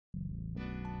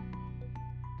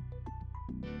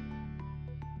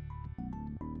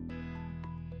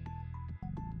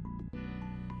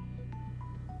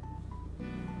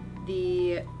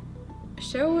The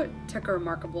show took a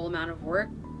remarkable amount of work.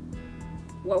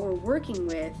 What we're working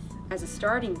with as a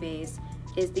starting base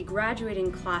is the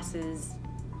graduating class's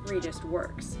greatest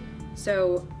works.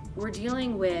 So we're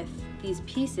dealing with these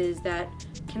pieces that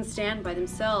can stand by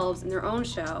themselves in their own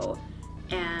show,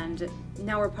 and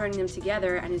now we're putting them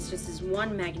together, and it's just this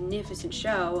one magnificent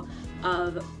show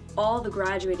of all the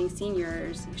graduating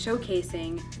seniors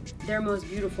showcasing their most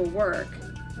beautiful work,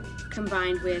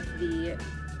 combined with the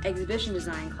exhibition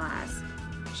design class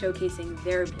showcasing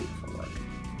their beautiful work.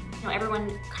 You know,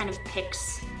 everyone kind of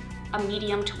picks a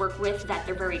medium to work with that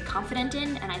they're very confident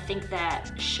in, and I think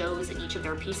that shows in each of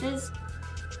their pieces.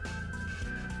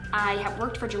 I have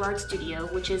worked for Gerard Studio,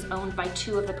 which is owned by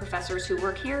two of the professors who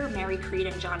work here, Mary Creed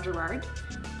and John Gerard.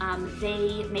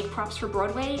 They make props for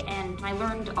Broadway, and I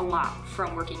learned a lot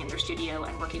from working in their studio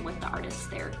and working with the artists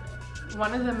there.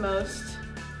 One of the most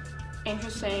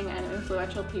interesting and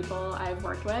influential people I've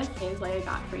worked with is Yael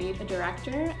Katz, the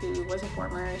director, who was a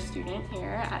former student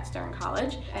here at Stern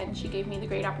College, and she gave me the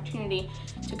great opportunity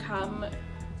to come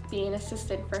be an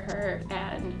assistant for her,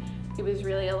 and it was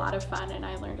really a lot of fun, and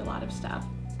I learned a lot of stuff.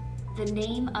 The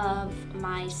name of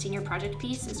my senior project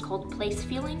piece is called Place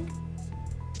Feeling.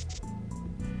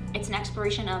 It's an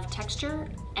exploration of texture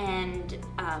and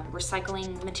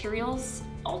recycling materials,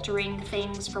 altering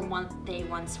things from what they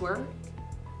once were.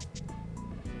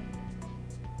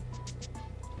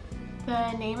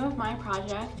 The name of my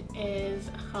project is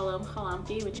Chalom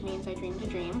Chalamti, which means I dreamed a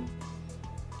dream.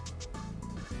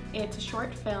 It's a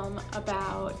short film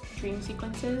about dream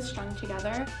sequences strung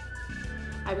together.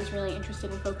 I was really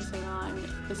interested in focusing on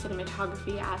the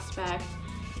cinematography aspect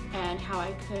and how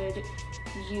I could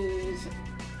use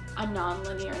a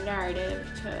non-linear narrative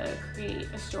to create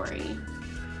a story.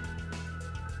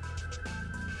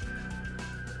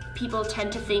 People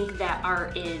tend to think that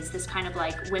art is this kind of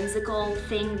like whimsical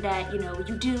thing that, you know,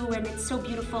 you do and it's so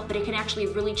beautiful, but it can actually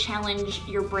really challenge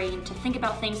your brain to think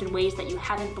about things in ways that you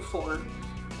haven't before.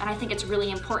 And I think it's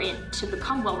really important to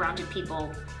become well-rounded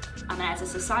people and as a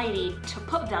society to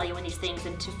put value in these things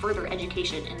and to further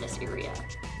education in this area.